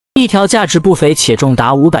一条价值不菲且重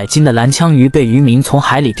达500斤的蓝枪鱼被渔民从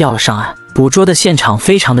海里钓了上岸，捕捉的现场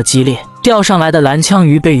非常的激烈，钓上来的蓝枪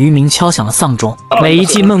鱼被渔民敲响了丧钟，每一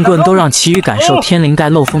记闷棍都让其余感受天灵盖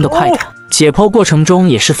漏风的快感。解剖过程中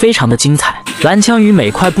也是非常的精彩，蓝枪鱼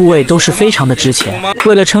每块部位都是非常的值钱。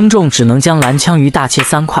为了称重，只能将蓝枪鱼大切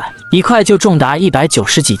3块，一块就重达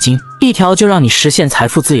190几斤，一条就让你实现财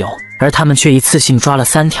富自由。而他们却一次性抓了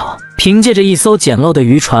3条，凭借着一艘简陋的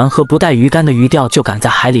渔船和不带鱼竿的鱼钓，就敢在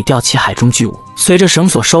海里钓起海中巨物。随着绳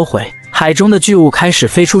索收回，海中的巨物开始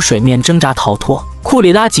飞出水面，挣扎逃脱。库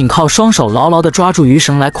里拉仅靠双手牢牢地抓住鱼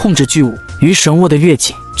绳来控制巨物，鱼绳握得越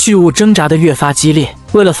紧，巨物挣扎得越发激烈。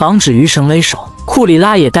为了防止鱼绳勒手，库里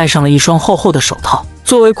拉也戴上了一双厚厚的手套。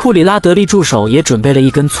作为库里拉得力助手，也准备了一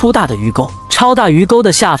根粗大的鱼钩，超大鱼钩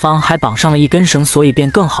的下方还绑上了一根绳，所以便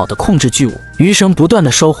更好地控制巨物。鱼绳不断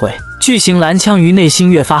地收回，巨型蓝枪鱼内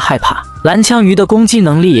心越发害怕。蓝枪鱼的攻击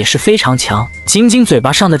能力也是非常强，仅仅嘴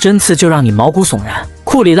巴上的针刺就让你毛骨悚然。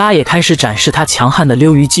库里拉也开始展示他强悍的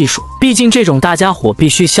溜鱼技术，毕竟这种大家伙必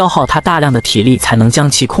须消耗他大量的体力才能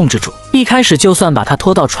将其控制住。一开始就算把他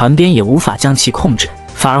拖到船边，也无法将其控制，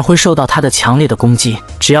反而会受到他的强烈的攻击。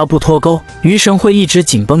只要不脱钩，鱼绳会一直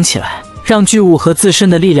紧绷起来，让巨物和自身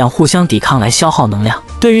的力量互相抵抗来消耗能量。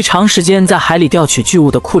对于长时间在海里钓取巨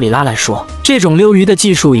物的库里拉来说，这种溜鱼的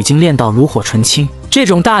技术已经练到炉火纯青。这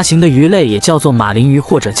种大型的鱼类也叫做马林鱼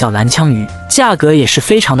或者叫蓝枪鱼，价格也是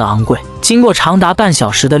非常的昂贵。经过长达半小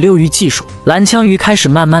时的溜鱼技术，蓝枪鱼开始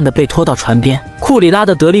慢慢的被拖到船边，库里拉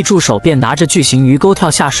的得力助手便拿着巨型鱼钩跳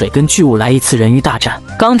下水，跟巨物来一次人鱼大战。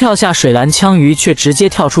刚跳下水，蓝枪鱼却直接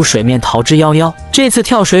跳出水面逃之夭夭。这次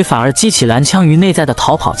跳水反而激起蓝枪鱼内在的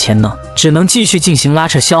逃跑潜能，只能继续进行拉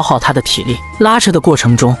扯，消耗它的体力。拉扯的过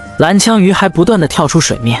程中，蓝枪鱼还不断的跳出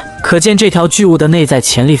水面，可见这条巨物的内在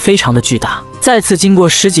潜力非常的巨大。再次经过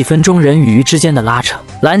10几分钟人与鱼之间的拉扯，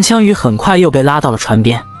蓝枪鱼很快又被拉到了船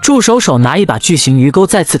边。助手手拿一把巨型鱼钩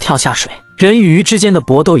再次跳下水，人与鱼之间的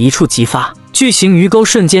搏斗一触即发，巨型鱼钩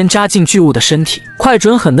瞬间扎进巨物的身体，快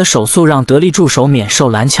准狠的手速让得力助手免受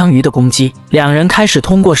蓝枪鱼的攻击。两人开始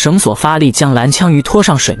通过绳索发力将蓝枪鱼拖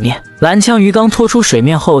上水面。蓝枪鱼刚拖出水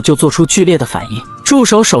面后就做出剧烈的反应，助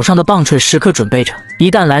手手上的棒槌时刻准备着，一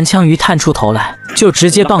旦蓝枪鱼探出头来，就直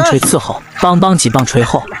接棒槌伺候，邦邦几棒槌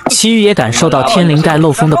后，其余也感受到天灵盖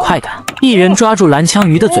漏风的快感。一人抓住蓝枪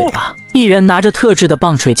鱼的嘴巴，一人拿着特制的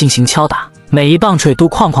棒槌进行敲打，每一棒槌都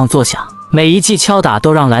哐哐作响，每一记敲打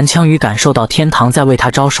都让蓝枪鱼感受到天堂在为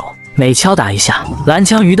他招手。每敲打一下，蓝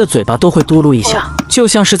枪鱼的嘴巴都会嘟噜一下，就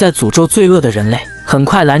像是在诅咒罪恶的人类。很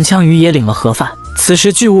快蓝枪鱼也领了盒饭，此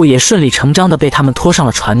时巨物也顺理成章地被他们拖上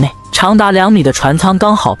了船内。长达2米的船舱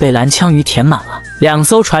刚好被蓝枪鱼填满了，2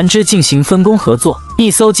艘船只进行分工合作，一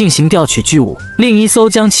艘进行钓取巨物，另一艘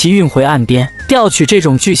将其运回岸边。钓取这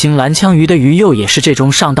种巨型蓝枪鱼的鱼幼也是这种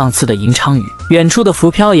上档次的银鲳鱼，远处的浮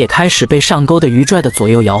漂也开始被上钩的鱼拽得左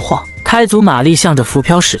右摇晃，开足马力向着浮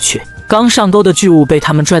漂驶去。刚上钩的巨物被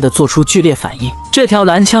他们拽得做出剧烈反应，这条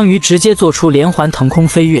蓝枪鱼直接做出连环腾空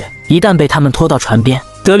飞跃，一旦被他们拖到船边，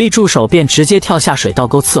得力助手便直接跳下水倒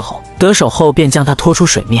钩伺候，得手后便将他拖出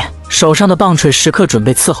水面，手上的棒槌时刻准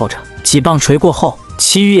备伺候着。几棒锤过后，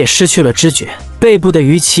旗鱼也失去了知觉，背部的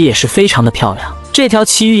鱼鳍也是非常的漂亮。这条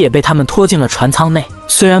旗鱼也被他们拖进了船舱内，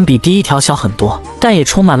虽然比第一条小很多，但也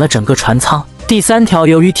充满了整个船舱。第3条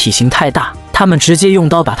由于体型太大，他们直接用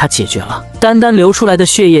刀把它解决了，单单流出来的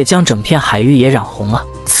血液将整片海域也染红了。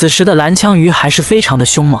此时的蓝枪鱼还是非常的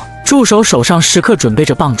凶猛，助手手上时刻准备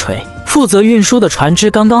着棒槌，负责运输的船只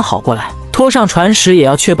刚刚好过来，拖上船时也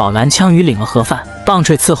要确保蓝枪鱼领了盒饭，棒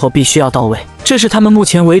槌伺候必须要到位。这是他们目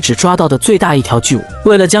前为止抓到的最大一条巨物。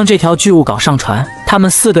为了将这条巨物搞上船，他们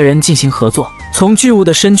4个人进行合作。从巨物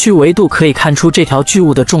的身躯维度可以看出，这条巨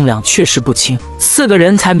物的重量确实不轻，4个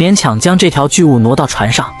人才勉强将这条巨物挪到船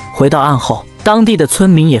上。回到岸后，当地的村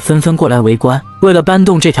民也纷纷过来围观。为了搬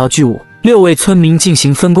动这条巨物，6位村民进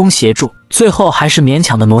行分工协助，最后还是勉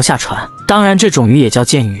强的挪下船。当然，这种鱼也叫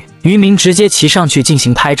剑鱼，渔民直接骑上去进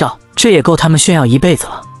行拍照，这也够他们炫耀一辈子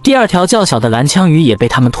了。第2条较小的蓝枪鱼也被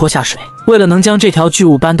他们拖下水，为了能将这条巨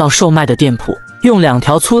物搬到售卖的店铺，用2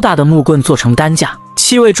条粗大的木棍做成担架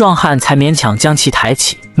，7位壮汉才勉强将其抬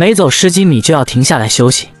起，每走10几米就要停下来休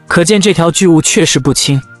息。可见这条巨物确实不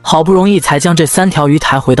轻，好不容易才将这3条鱼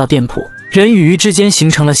抬回到店铺。人与鱼之间形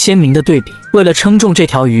成了鲜明的对比，为了称重这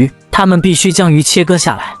条鱼，他们必须将鱼切割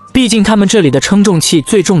下来，毕竟他们这里的称重器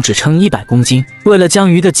最重只称100公斤。为了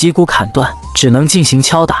将鱼的脊骨砍断，只能进行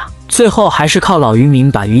敲打，最后还是靠老渔民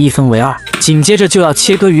把鱼一分为二。紧接着就要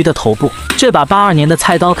切割鱼的头部，这把82年的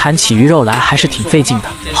菜刀砍起鱼肉来还是挺费劲的，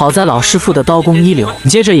好在老师傅的刀工一流。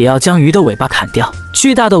接着也要将鱼的尾巴砍掉，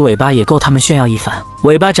巨大的尾巴也够他们炫耀一番，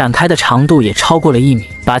尾巴展开的长度也超过了1米。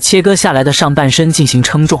把切割下来的上半身进行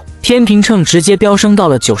称重，天平秤直接飙升到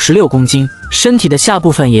了96公斤，身体的下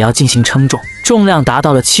部分也要进行称重，重量达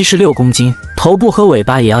到了76公斤，头部和尾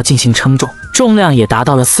巴也要进行称重，重量也达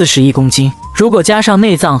到了41公斤。如果加上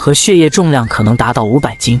内脏和血液，重量可能达到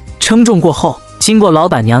500斤。称重过后，经过老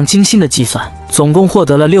板娘精心的计算，总共获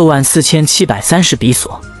得了64730比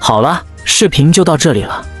索。好了，视频就到这里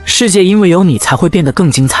了。世界因为有你才会变得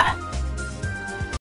更精彩。